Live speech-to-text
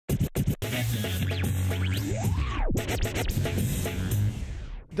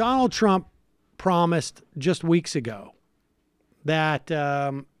Donald Trump promised just weeks ago that,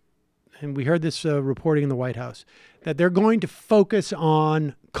 and we heard this reporting in the White House, that they're going to focus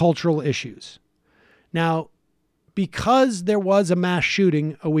on cultural issues. Now, because there was a mass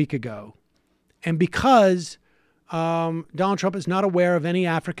shooting a week ago, and because Donald Trump is not aware of any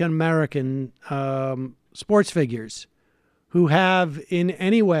African-American sports figures who have in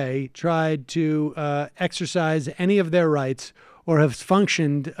any way tried to exercise any of their rights or have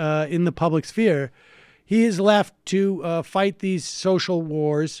functioned in the public sphere, he is left to fight these social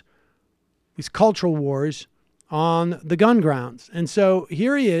wars, these cultural wars on the gun grounds. And so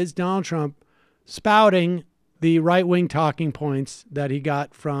here he is, Donald Trump, spouting the right-wing talking points that he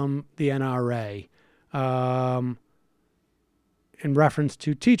got from the NRA in reference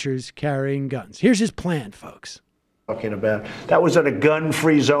to teachers carrying guns. Here's his plan, folks. Talking about that was at a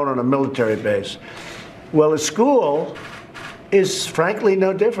gun-free zone on a military base. Well, a school is frankly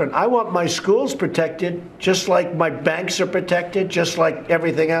no different. I want my schools protected just like my banks are protected, just like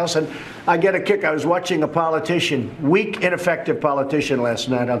everything else. And I get a kick. I was watching a politician, weak, ineffective politician last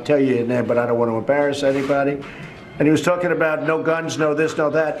night. I'll tell you his name, but I don't want to embarrass anybody. And he was talking about no guns, no this, no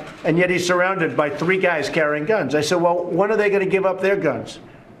that. And yet he's surrounded by 3 guys carrying guns. I said, well, when are they going to give up their guns?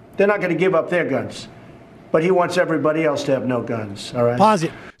 They're not going to give up their guns. But he wants everybody else to have no guns, all right? Pause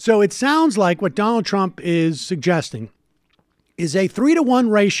it. So it sounds like what Donald Trump is suggesting is a 3-to-1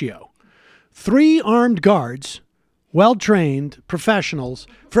 ratio. 3 armed guards, well-trained professionals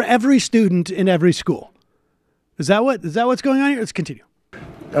for every student in every school. Is that what's going on here? Let's continue.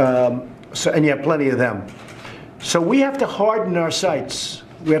 And you have plenty of them. So we have to harden our sights.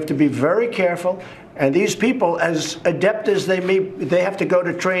 We have to be very careful. And these people, as adept as they may, they have to go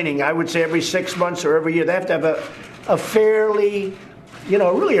to training. I would say every 6 months or every year. They have to have a fairly,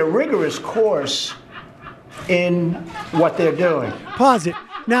 really a rigorous course in what they're doing. Pause it.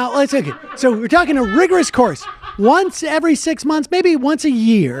 Now, let's take it. So we're talking a rigorous course. Once every 6 months, maybe once a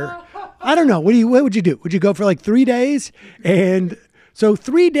year. I don't know. What would you do? Would you go for like 3 days? And so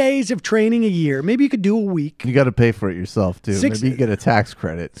 3 days of training a year. Maybe you could do a week. You got to pay for it yourself, too. Maybe you get a tax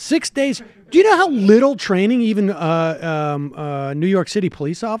credit. 6 days. Do you know how little training even New York City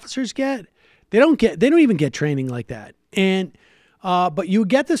police officers get? They don't even get training like that. And but you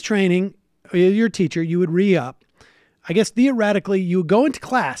get this training. Your teacher, you would re-up. I guess theoretically, you would go into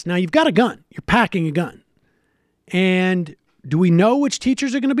class. Now, you've got a gun. You're packing a gun. And do we know which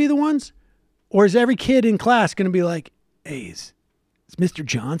teachers are going to be the ones? Or is every kid in class going to be like, hey, is Mr.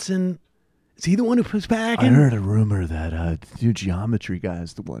 Johnson, is he the one who's packing? I heard a rumor that the new geometry guy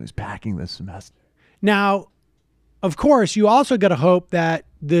is the one who's packing this semester. Now, of course, you also got to hope that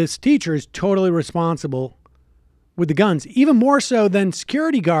this teacher is totally responsible with the guns, even more so than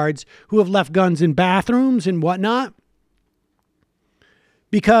security guards who have left guns in bathrooms and whatnot.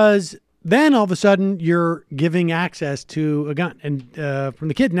 Because then all of a sudden you're giving access to a gun. And from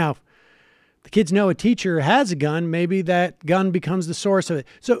the kid, now, if the kids know a teacher has a gun, maybe that gun becomes the source of it.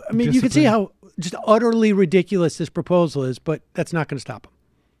 So, I mean, you can see how just utterly ridiculous this proposal is, but that's not going to stop them.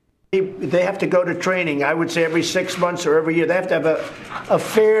 They have to go to training. I would say every 6 months or every year. They have to have a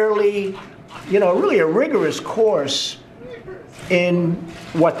fairly, really a rigorous course in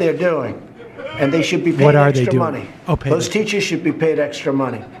what they're doing. And they should be paid extra money. Those teachers should be paid extra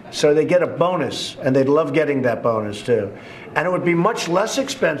money. So they get a bonus, and they'd love getting that bonus, too. And it would be much less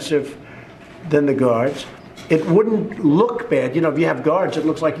expensive than the guards. It wouldn't look bad. If you have guards, it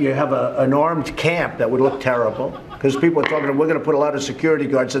looks like you have an armed camp. That would look terrible. Because people are talking, we're going to put a lot of security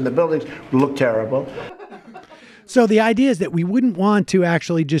guards in the buildings. It would look terrible. So the idea is that we wouldn't want to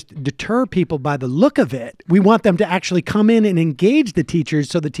actually just deter people by the look of it. We want them to actually come in and engage the teachers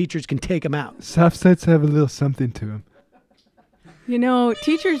so the teachers can take them out. Soft sites have a little something to them.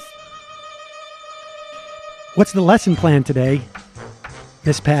 Teachers... What's the lesson plan today,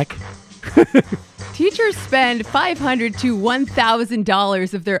 Miss Peck? Teachers spend $500 to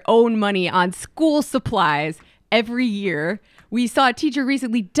 $1,000 of their own money on school supplies every year. We saw a teacher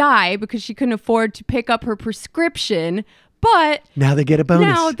recently die because she couldn't afford to pick up her prescription, but now they get a bonus.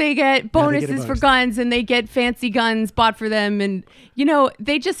 Now they get bonuses for guns, and they get fancy guns bought for them. And,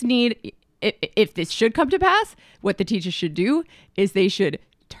 they just need, if this should come to pass, what the teachers should do is they should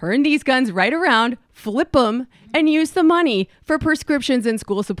turn these guns right around, flip them, and use the money for prescriptions and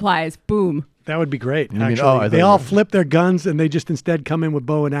school supplies. Boom. That would be great, actually. They all flip their guns, and they just instead come in with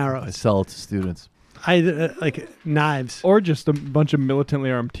bow and arrows. I sell it to students. like knives. Or just a bunch of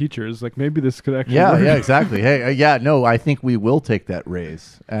militantly armed teachers. Like maybe this could actually Yeah, work. yeah, exactly. Hey, no, I think we will take that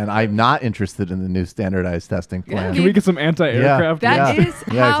raise, and I'm not interested in the new standardized testing plan. Can we get some anti-aircraft? That Yeah. is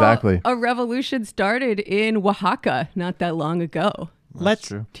Yeah, how exactly. a revolution started in Oaxaca not that long ago. Let's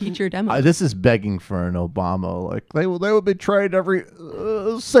true. Teacher demo. This is begging for an Obama. Like they would be trained every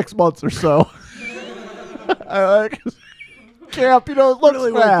 6 months or so. Camp, it looks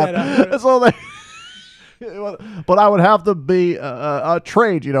Really work that out. bad. So they. But I would have them be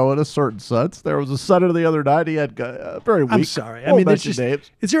trained, in a certain sense. There was a senator the other night. He had very weak. I'm sorry. I won't mean, there's mention just,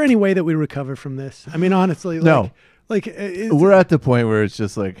 names. is there any way that we recover from this? I mean, honestly, No. we're We're at the point where it's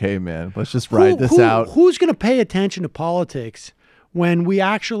just like, hey, man, let's just ride this out. Who's going to pay attention to politics when we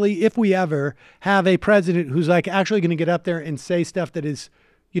actually, if we ever have a president who's like actually going to get up there and say stuff that is,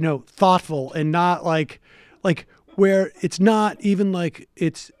 thoughtful and not like where it's not even like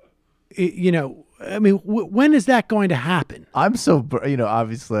I mean, when is that going to happen? I'm so,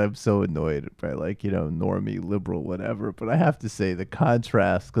 obviously I'm so annoyed by normie, liberal, whatever. But I have to say the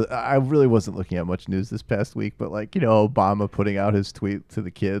contrast, because I really wasn't looking at much news this past week, but Obama putting out his tweet to the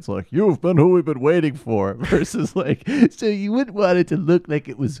kids, like, you've been who we've been waiting for, versus like, so you wouldn't want it to look like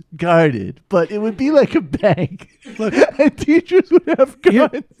it was guarded, but it would be like a bank. Look, and teachers would have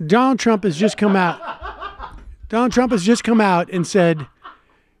guns. Donald Trump has just come out. Donald Trump has just come out and said,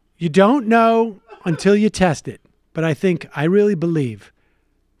 you don't know until you test it. But I really believe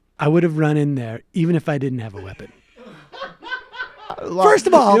I would have run in there even if I didn't have a weapon. First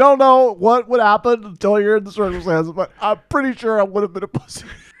of all, you don't know what would happen until you're in the circumstances, but I'm pretty sure I would have been a pussy.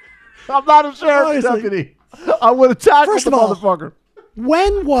 I'm not a sheriff's Honestly. deputy. I would have tackled First the of all, motherfucker.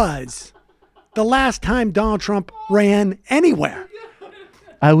 when was the last time Donald Trump ran anywhere?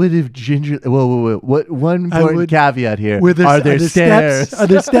 I would have gingerly. Whoa. What? One important caveat here. Are there stairs? Steps? Are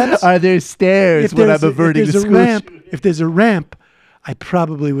there steps? Are there stairs when I'm averting the scooch? If there's a ramp, I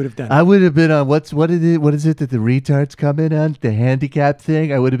probably would have done it. I would have been on what is it that the retards come in on? The handicap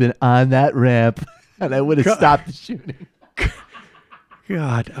thing? I would have been on that ramp and I would have stopped the shooting.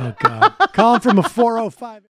 God, oh God. Calling from a 405.